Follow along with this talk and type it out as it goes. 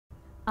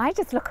I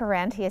just look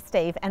around here,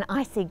 Steve, and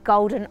I see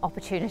golden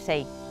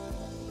opportunity.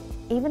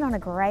 Even on a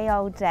grey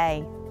old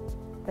day,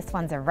 this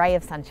one's a ray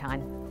of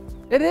sunshine.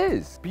 It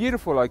is.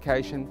 Beautiful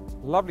location,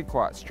 lovely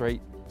quiet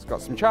street. It's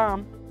got some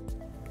charm.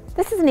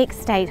 This is an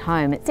ex-state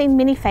home. It's seen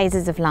many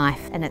phases of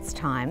life in its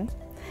time.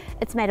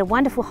 It's made a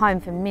wonderful home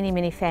for many,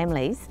 many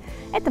families.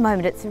 At the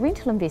moment, it's a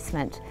rental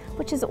investment,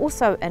 which is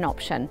also an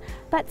option.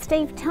 But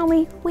Steve, tell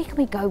me, where can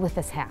we go with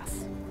this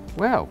house?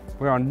 Well,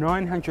 we're on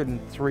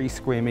 903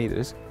 square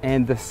metres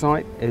and the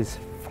site is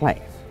flat.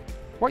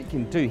 What you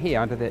can do here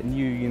under that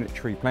new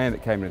Unitary Plan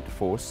that came into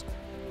force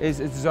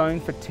is it's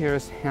zoned for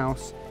Terrace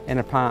House and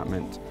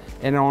Apartment.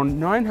 And on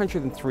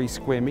 903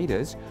 square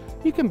metres,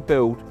 you can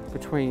build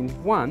between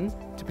 1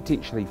 to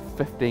potentially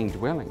 15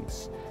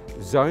 dwellings.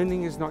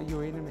 Zoning is not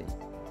your enemy.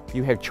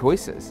 You have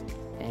choices,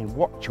 and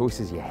what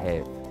choices you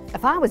have.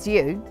 If I was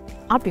you,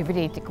 I'd be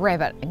ready to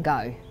grab it and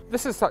go.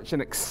 This is such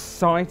an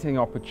exciting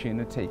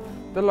opportunity.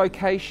 The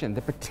location,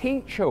 the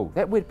potential,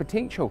 that word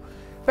potential,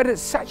 but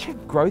it's such a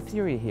growth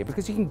area here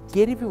because you can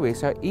get everywhere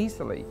so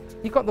easily.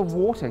 You've got the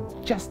water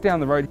just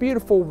down the road,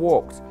 beautiful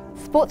walks.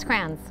 Sports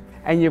grounds.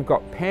 And you've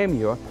got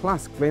Panmure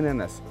plus Glen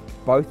Innes,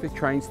 both the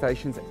train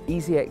stations,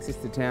 easy access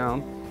to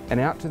town and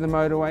out to the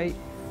motorway.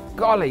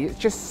 Golly, it's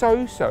just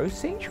so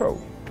central.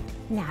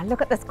 Now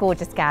look at this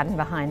gorgeous garden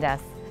behind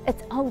us.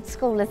 It's old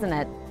school, isn't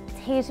it? It's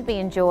here to be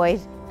enjoyed,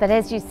 but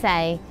as you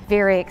say,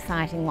 very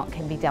exciting what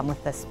can be done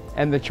with this.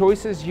 And the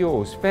choice is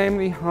yours.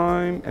 Family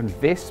home,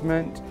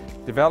 investment,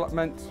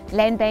 development.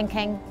 Land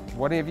banking.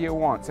 Whatever you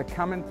want. So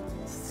come and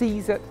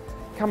seize it,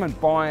 come and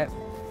buy it,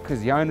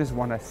 because the owners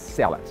want to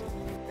sell it.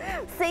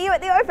 See you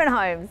at the open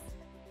homes.